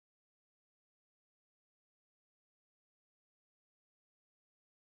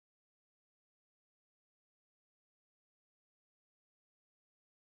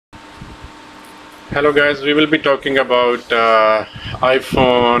Hello guys, we will be talking about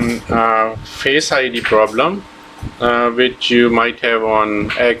iPhone Face ID problem which you might have on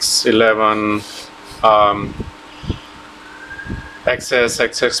X11, XS,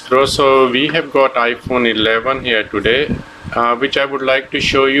 XS Pro. So we have got iPhone 11 here today, which I would like to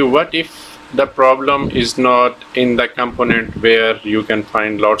show you. What if the problem is not in the component where you can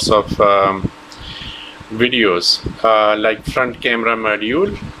find lots of videos like front camera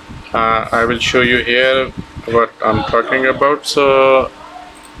module. I will show you here what I'm talking about. So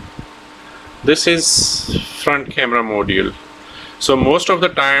this is front camera module. So most of the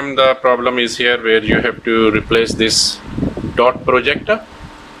time the problem is here where you have to replace this dot projector.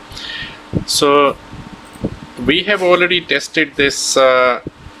 So we have already tested this dot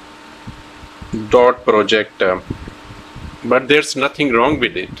projector, but there's nothing wrong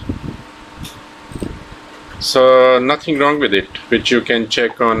with it. So nothing wrong with it, which you can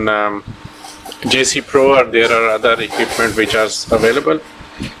check on JC Pro, or there are other equipment which are available.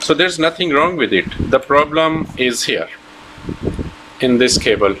 So there's nothing wrong with it. The problem is here in this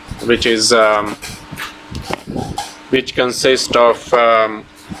cable, which is which consists of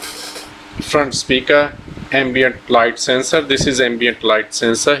front speaker, ambient light sensor. This is ambient light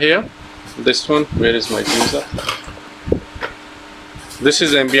sensor here. This one, where is my user? This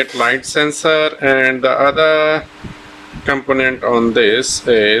is ambient light sensor, and the other component on this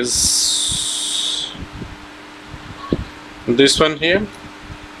is this one here,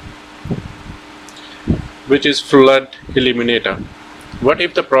 which is flood illuminator. What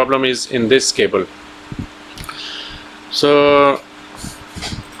if the problem is in this cable? So,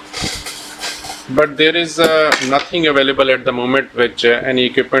 but there is nothing available at the moment which any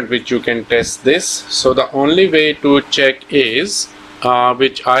equipment which you can test this. So the only way to check is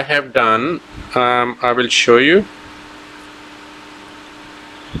which I have done. I will show you.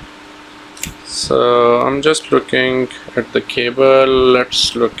 So I'm just looking at the cable.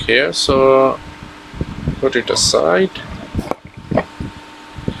 Let's look here. So put it aside.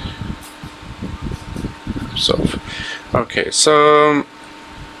 So okay, so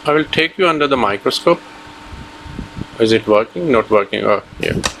I will take you under the microscope. Is it working? Not working. Oh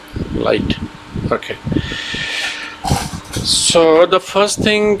yeah, light. Okay. So the first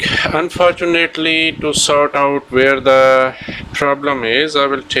thing, unfortunately, to sort out where the problem is, I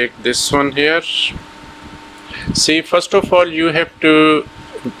will take this one here. See, first of all, you have to,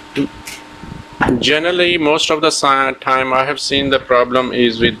 generally most of the time I have seen the problem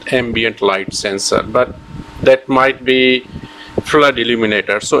is with ambient light sensor, but that might be flood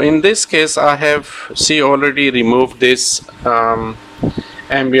illuminator. So in this case I have already removed this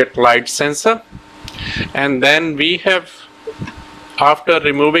ambient light sensor, and then we have, after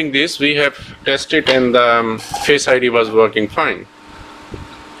removing this, we have tested and the Face ID was working fine.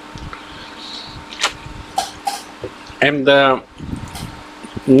 And the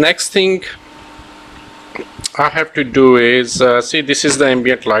next thing I have to do is, see, this is the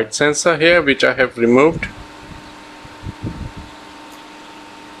ambient light sensor here, which I have removed.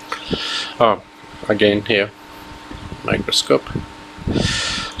 Oh, again here, microscope.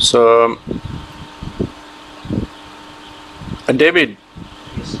 So David,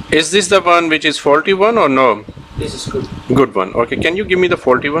 yes. Is this the one which is faulty one or no? This is good. Good one. Okay, can you give me the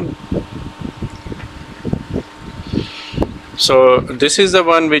faulty one? So this is the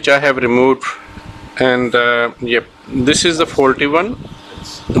one which I have removed, and yep, this is the faulty one.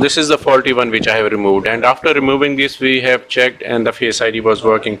 This is the faulty one which I have removed, and after removing this we have checked and the Face ID was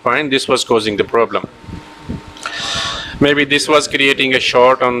working fine. This was causing the problem. Maybe this was creating a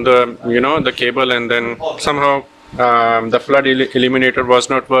short on the, the cable, and then somehow the flood illuminator was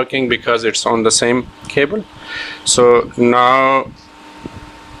not working because it's on the same cable. So now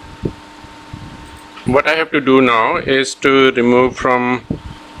what I have to do now is to remove from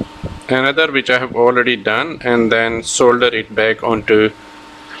another, which I have already done, and then solder it back onto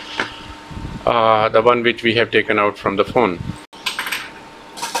the one which we have taken out from the phone.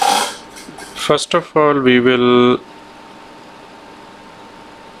 First of all, we will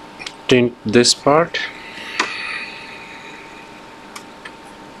tint this part.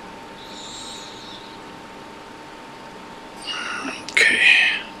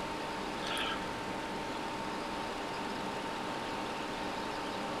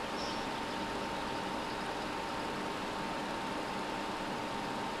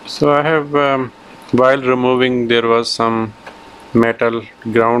 So I have, while removing, there was some metal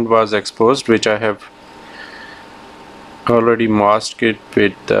ground was exposed, which I have already masked it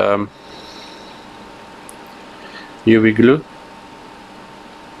with UV glue.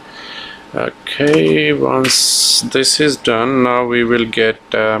 Okay, once this is done, now we will get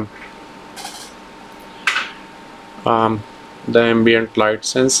the ambient light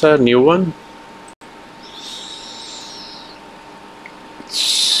sensor, new one.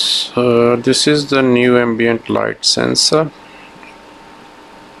 So this is the new ambient light sensor.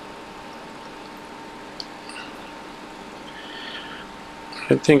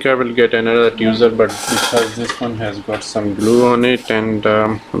 I think I will get another user, but because this one has got some glue on it, and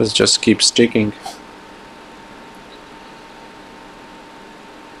let's just keep sticking.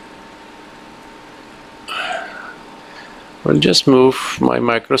 I'll just move my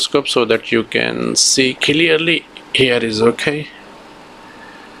microscope so that you can see clearly. Here is okay.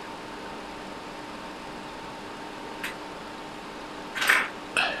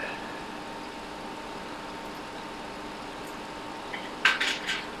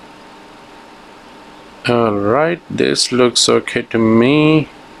 Alright, this looks okay to me.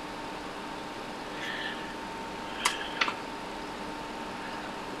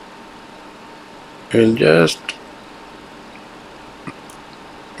 We'll just,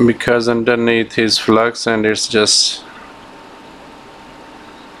 because underneath is flux and it's just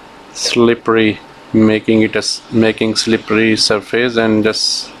slippery, making slippery surface, and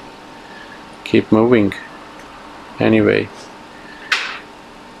just keep moving anyway.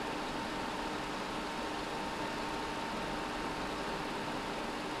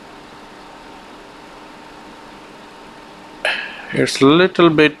 It's a little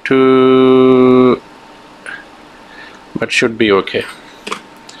bit too, but should be okay.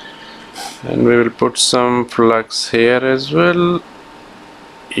 And we will put some flux here as well.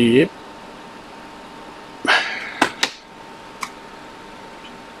 Yep.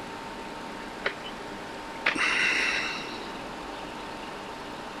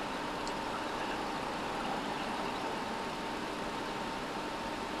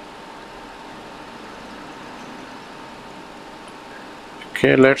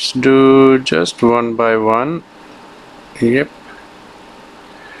 Okay, let's do just one by one. Yep.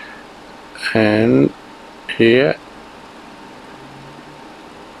 And here.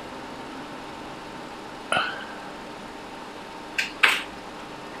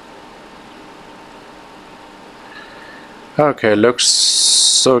 Okay,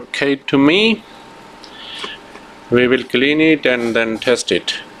 looks okay to me. We will clean it and then test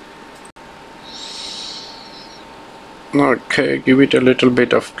it. Okay, give it a little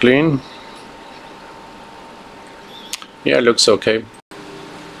bit of clean. Yeah, looks okay.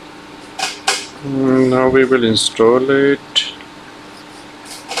 Now we will install it.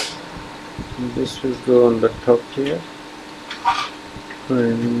 This will go on the top here.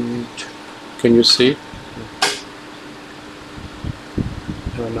 And can you see?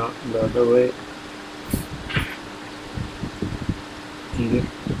 No, not the other way. Here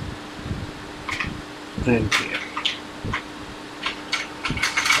and here.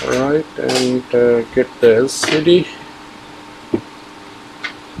 Alright, and get the LCD.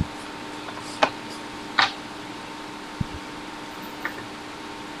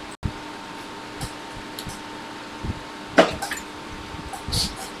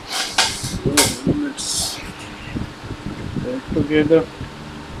 Let's put that together.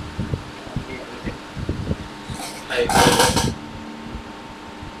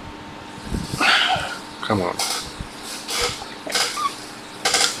 Come on.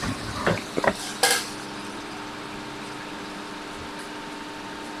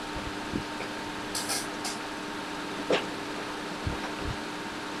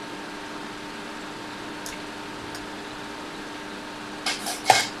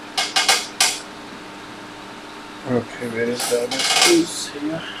 Okay, where is the other piece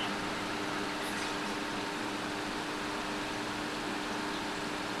here?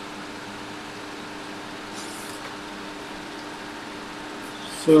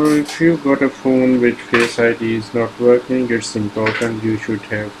 So if you got a phone which Face ID is not working, it's important you should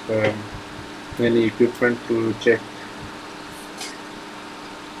have any equipment to check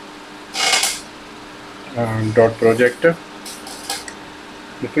dot projector.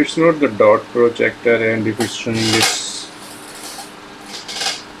 If it's not the dot projector and if it's showing it's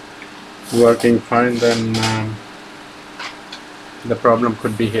working fine, then the problem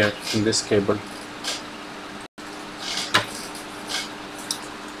could be here in this cable.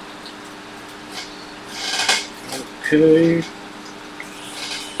 Okay, so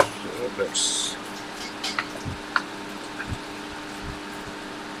let's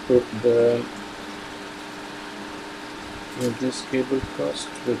put this cable first,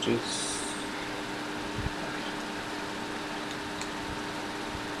 which is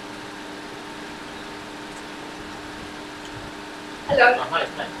hello. Hi.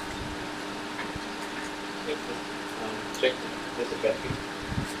 Check this is battery.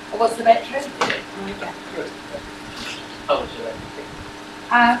 What's the battery? Okay. Good. How would you like to take?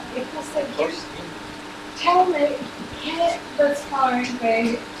 If I said, just tell me, can this phone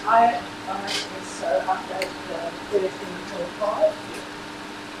be, I update the version until 5?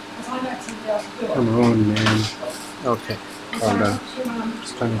 Because I know somebody else do it. Come on, man. Okay, hold on.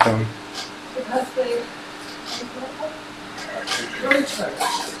 Stand down. Because the Bluetooth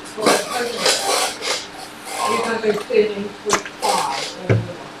for the program, you're going to be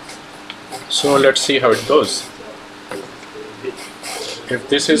 13.5. So let's see how it goes. If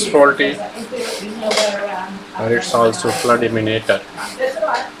this is faulty, or it's also flood illuminator. That's all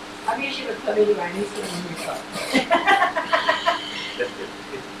right. I'm usually with him anyway, and he's doing a new job.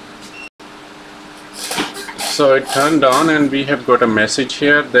 So it turned on and we have got a message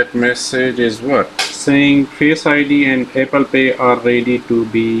here. That message is what? Saying Face ID and Apple Pay are ready to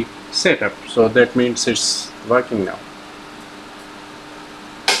be set up. So that means it's working now.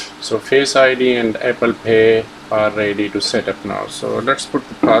 So Face ID and Apple Pay are ready to set up now. So let's put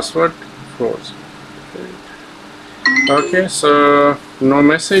the password. Okay, so no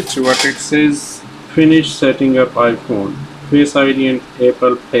message. What it says, finish setting up iPhone. Face ID and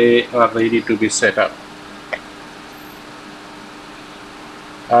Apple Pay are ready to be set up.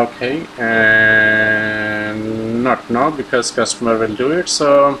 Okay, and not now because customer will do it.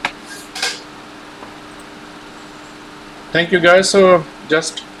 So thank you guys. So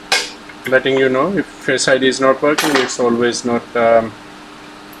just letting you know, if Face ID is not working, it's always not the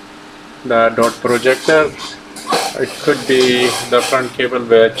dot projector. It could be the front cable,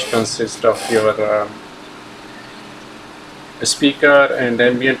 which consists of your speaker and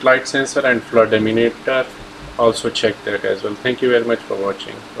ambient light sensor and flood illuminator. Also check that as well. Thank you very much for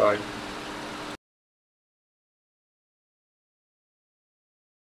watching. Bye.